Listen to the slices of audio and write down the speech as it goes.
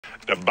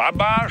The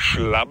Baba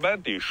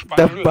Schlabber, die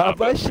The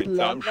Baba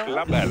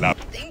Schlabber.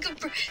 Think of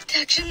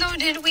protection though,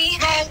 did we?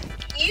 No.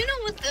 You know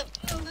what the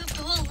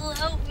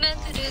pull-out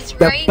method is,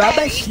 The right?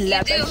 Baba You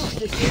do.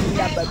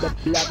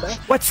 Schlabber.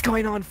 What's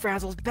going on,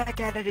 Frazzles? Back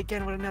at it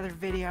again with another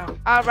video.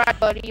 Alright,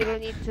 buddy, you don't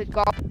need to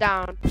go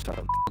down. Shut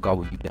up,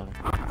 gobble you down.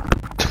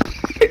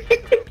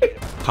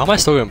 How am I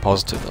still getting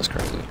positive? That's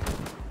crazy.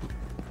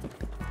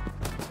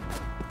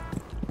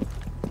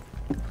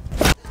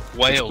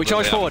 We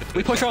charge forward.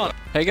 We push on.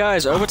 Hey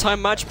guys,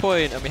 overtime match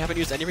point, and we haven't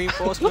used any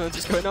reinforcements.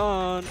 What's going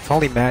on? It's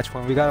only match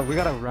point. We got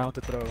a round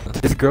to throw.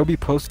 This girl be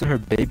posting her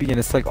baby and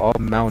it's like all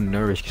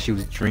malnourished. She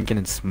was drinking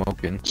and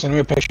smoking. Send me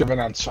a picture of it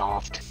on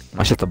soft.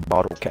 My shit's a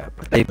bottle cap.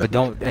 Hey, but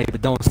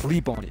don't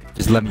sleep on it.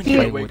 Just let me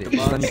play with it.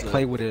 Just let me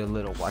play with it a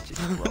little. Watch it.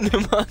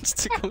 The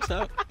monster comes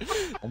out.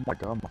 Oh my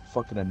god, my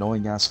fucking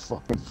annoying ass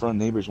fucking front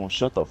neighbors won't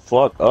shut the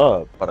fuck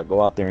up. Gotta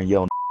go out there and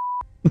yell.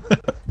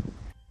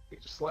 He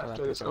just laughed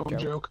at his own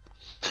joke.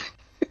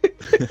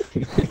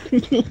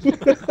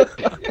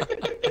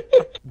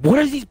 What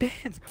are these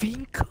bands?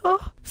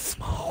 Vinca?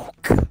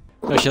 Smoke.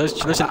 No, she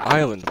lives in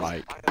Ireland,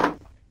 Mike.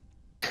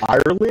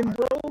 Ireland,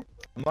 bro?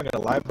 I'm not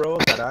gonna lie, bro.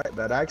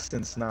 That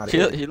accent's not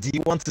it. Do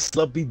you want to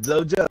sloppy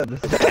doja?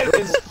 That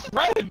is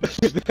French!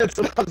 That's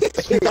what I'm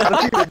saying.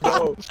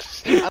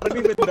 I don't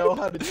even know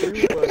how to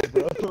do one,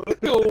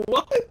 bro.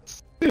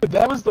 What? Dude,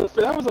 that was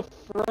a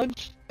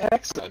French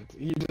accent.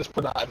 You just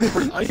put on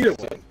for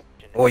Ireland.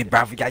 Oi,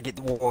 bruv, we gotta get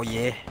the war,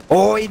 yeah.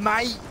 Oi,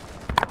 mate!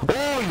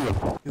 Oi!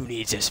 Who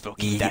needs this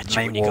fucking Yeah, Dutch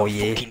mate, when you got war,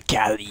 yeah. fucking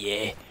Cali,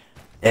 yeah?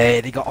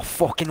 They got a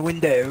fucking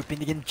window open.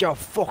 They can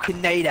just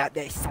fucking night out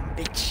there, some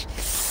bitch.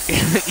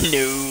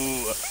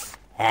 No.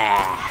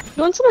 Ah.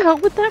 You want some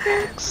help with that,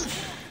 Max?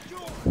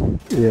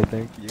 Yeah,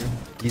 thank you.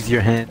 Use your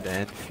hand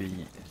and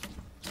feet.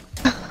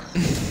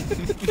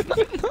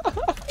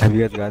 Have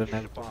you guys got a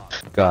magic bomb?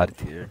 Got it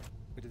here.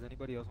 Does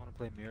anybody else want to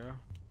play Mirror?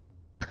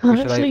 I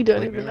should I actually don't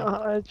play even Mirror? know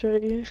how to try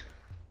you.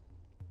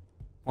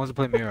 Who wants to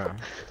play Mirror?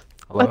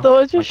 I thought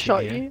I just Mike,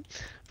 shot here? you,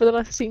 but then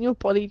I seen your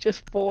body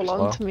just fall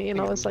Hello? onto me, and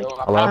I was like,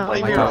 Hello? ow. Play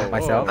Am I Mirror. talking to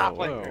myself? Not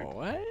playing Mirror.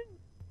 What?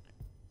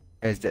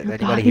 Is Your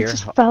anybody body here?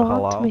 just fell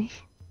Hello? onto me.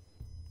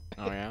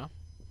 Oh yeah?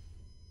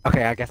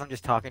 Okay, I guess I'm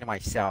just talking to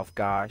myself,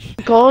 gosh.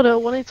 God, I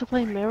wanted to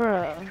play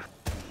Mirror.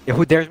 Yeah,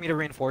 who dares me to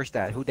reinforce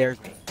that? Who dares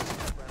me?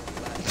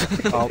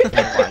 Oh,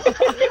 never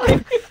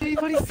mind.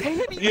 Anybody say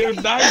anything? You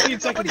have 19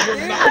 seconds. You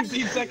have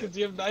 19 seconds.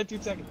 You have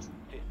 19 seconds.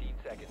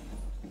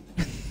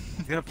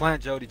 He's gonna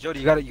plant Jody. Jody,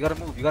 you gotta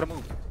move. You gotta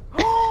move.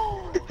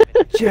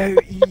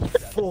 Jody,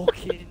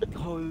 fucking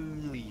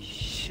holy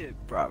shit,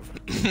 bruv.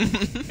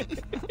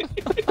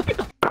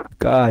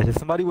 Gosh, if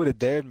somebody would have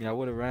dared me, I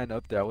would have ran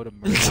up there. I would have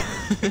murdered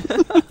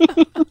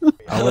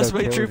him. Let's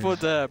make truth or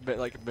dare,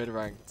 like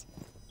mid-ranked.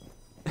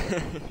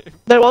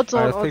 No, odds on,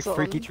 Alright, let's odds play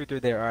Freaky on. Truth or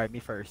Dare. Alright, me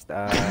first.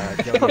 Jody,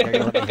 there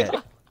you let me hit.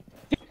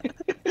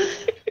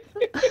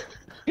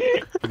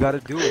 You gotta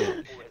do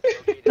it.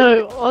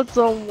 No, odds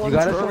on one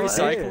gotta to throw one.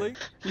 Recycling?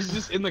 He's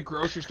just in the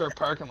grocery store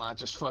parking lot,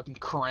 just fucking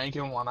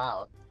cranking one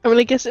out. I mean,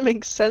 I guess it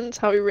makes sense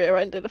how we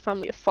rear-ended a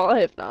family of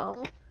 5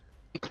 now.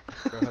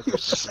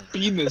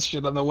 Speed this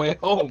shit on the way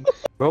home.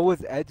 Bro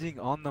was edging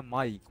on the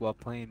mic while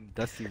playing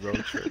Dusty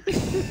Road Trip.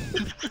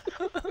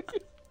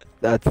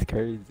 That's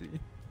crazy.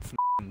 It's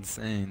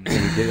insane.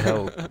 Dude, get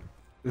help.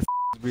 This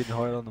is breathing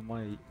hard on the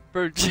mic.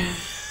 Bro,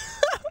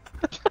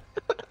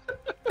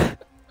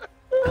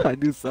 I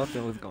knew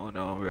something was going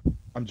on, bro.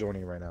 I'm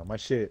joining right now. My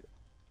shit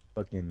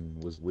fucking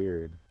was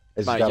weird.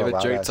 It's Mike, got you a ever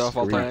loud jerked ass off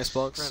while playing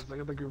screech. Xbox? Friends, look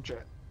at the group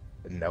chat.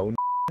 No.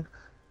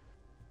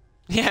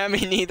 Yeah, me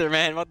neither,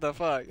 man. What the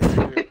fuck?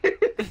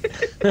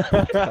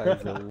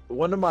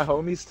 One of my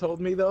homies told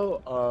me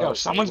though. Yo,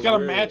 someone's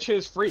gotta match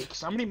his freak.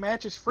 Somebody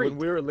match his freak. When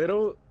we were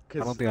little, I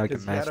don't think I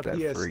can match that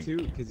PS2,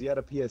 freak. because he had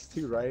a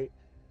PS2, right?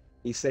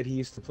 He said he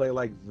used to play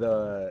like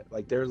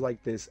there's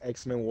like this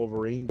X-Men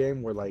Wolverine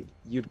game where like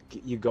you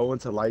go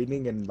into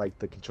lightning and like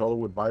the controller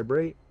would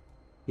vibrate.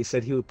 He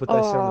said he would put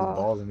that shit on his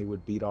balls and he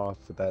would beat off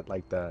with that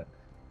like that.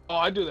 Oh,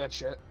 I do that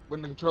shit.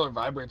 When the controller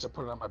vibrates, I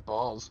put it on my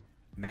balls.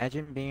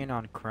 Imagine being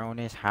on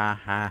Cronus, ha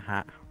ha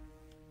ha.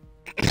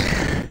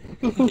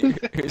 Who's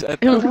that?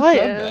 It was said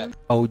Ryan.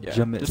 Oh, Yeah,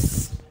 Jamis.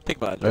 just think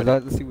about it.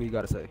 Let's see what you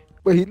gotta say.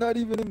 Wait, he's not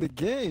even in the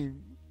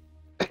game.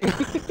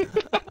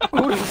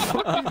 Oh,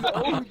 fucking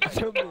oh,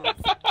 Jamis.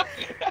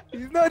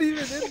 He's not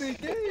even in the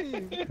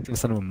game. Some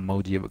sort of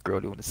emoji of a girl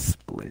doing the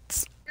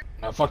splits.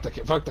 No, fuck the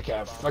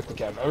cab.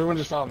 Everyone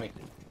just follow me.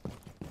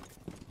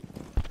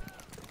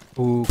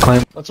 Ooh,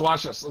 climb. Let's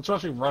watch this. Let's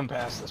watch me run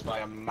past this by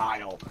a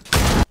mile.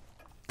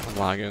 I'm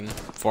lagging.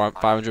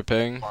 500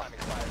 ping.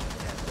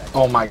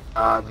 Oh my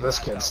god, this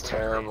kid's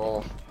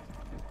terrible.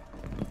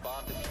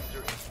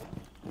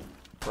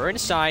 We're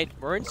inside.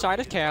 We're inside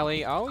of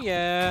Cali. Oh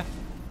yeah.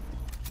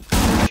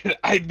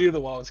 I knew the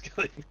wall was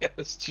killing me. I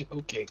was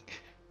joking.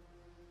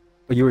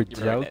 Oh, you were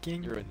You were in it.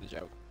 joking? You were in the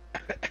joke.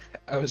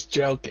 I was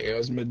joking. I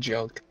was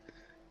mid-joke.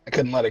 I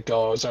couldn't let it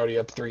go. I was already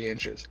up 3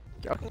 inches.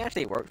 Joking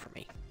actually worked for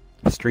me.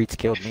 The streets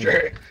killed me.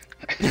 Sure.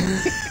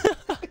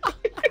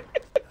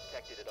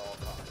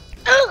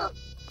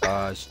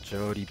 gosh,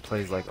 Jody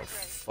plays like a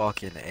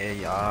fucking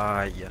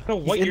AI. No,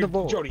 what He's in you're, the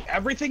vault. Jody,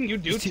 everything you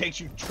do takes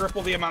you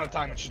triple the amount of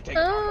time it should take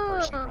a normal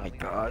person. Oh my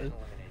god.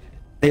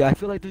 Hey, I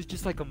feel like there's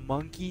just like a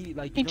monkey,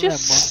 like you He know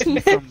just that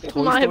monkey from sniffed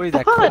Toy my Story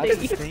that body.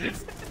 collapses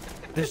things?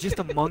 There's just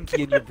a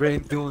monkey in your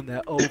brain doing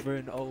that over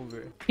and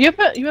over. You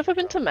ever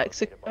been to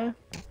Mexico?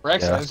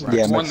 Rex, Yeah, there's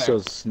Yeah, one there.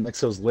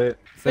 Mexico's lit.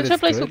 Went to a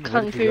place called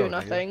Where'd you go, Cancun,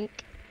 I nigga? think.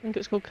 I think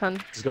it's called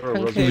Just go to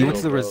Cancun. Yeah, you went Rosarito,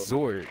 to the bro.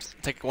 resort.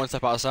 Take one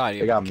step outside.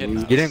 They got kidnapped.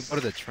 moved. You didn't go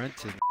to the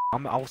Trenton. I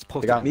was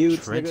posted got on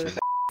mutes, Trenton. nigga.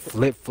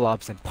 Flip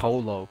flops and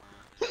polo.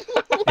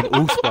 And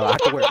Uspa. I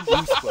had to wear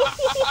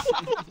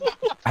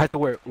Uspa. I had to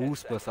wear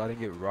Uspa so I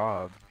didn't get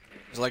robbed.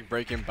 It's like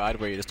Breaking Bad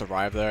where you just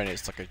arrive there and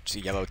it's like a just a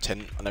yellow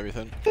tint and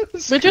everything.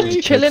 We're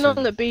just chilling Trenton.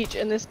 on the beach,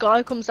 and this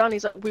guy comes down.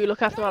 He's like, "Will you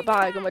look after my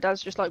bag?" And my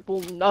dad's just like, "Well,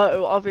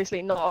 no,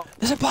 obviously not."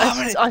 There's a bomb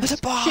in it! I There's a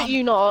bomb! shit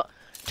you not.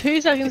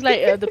 2 seconds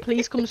later, the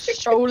police come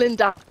strolling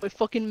down with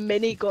fucking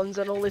miniguns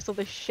and all this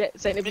other shit,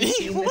 saying, "Have you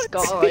seen this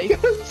guy?"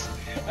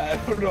 I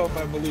don't know if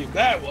I believe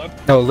that one.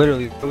 No,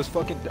 literally, it was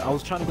fucking. I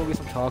was trying to go get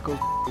some tacos.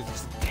 It was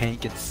just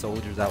tanking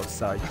soldiers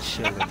outside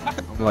chilling.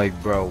 I'm like,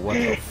 bro, what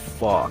the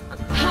fuck?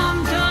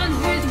 I'm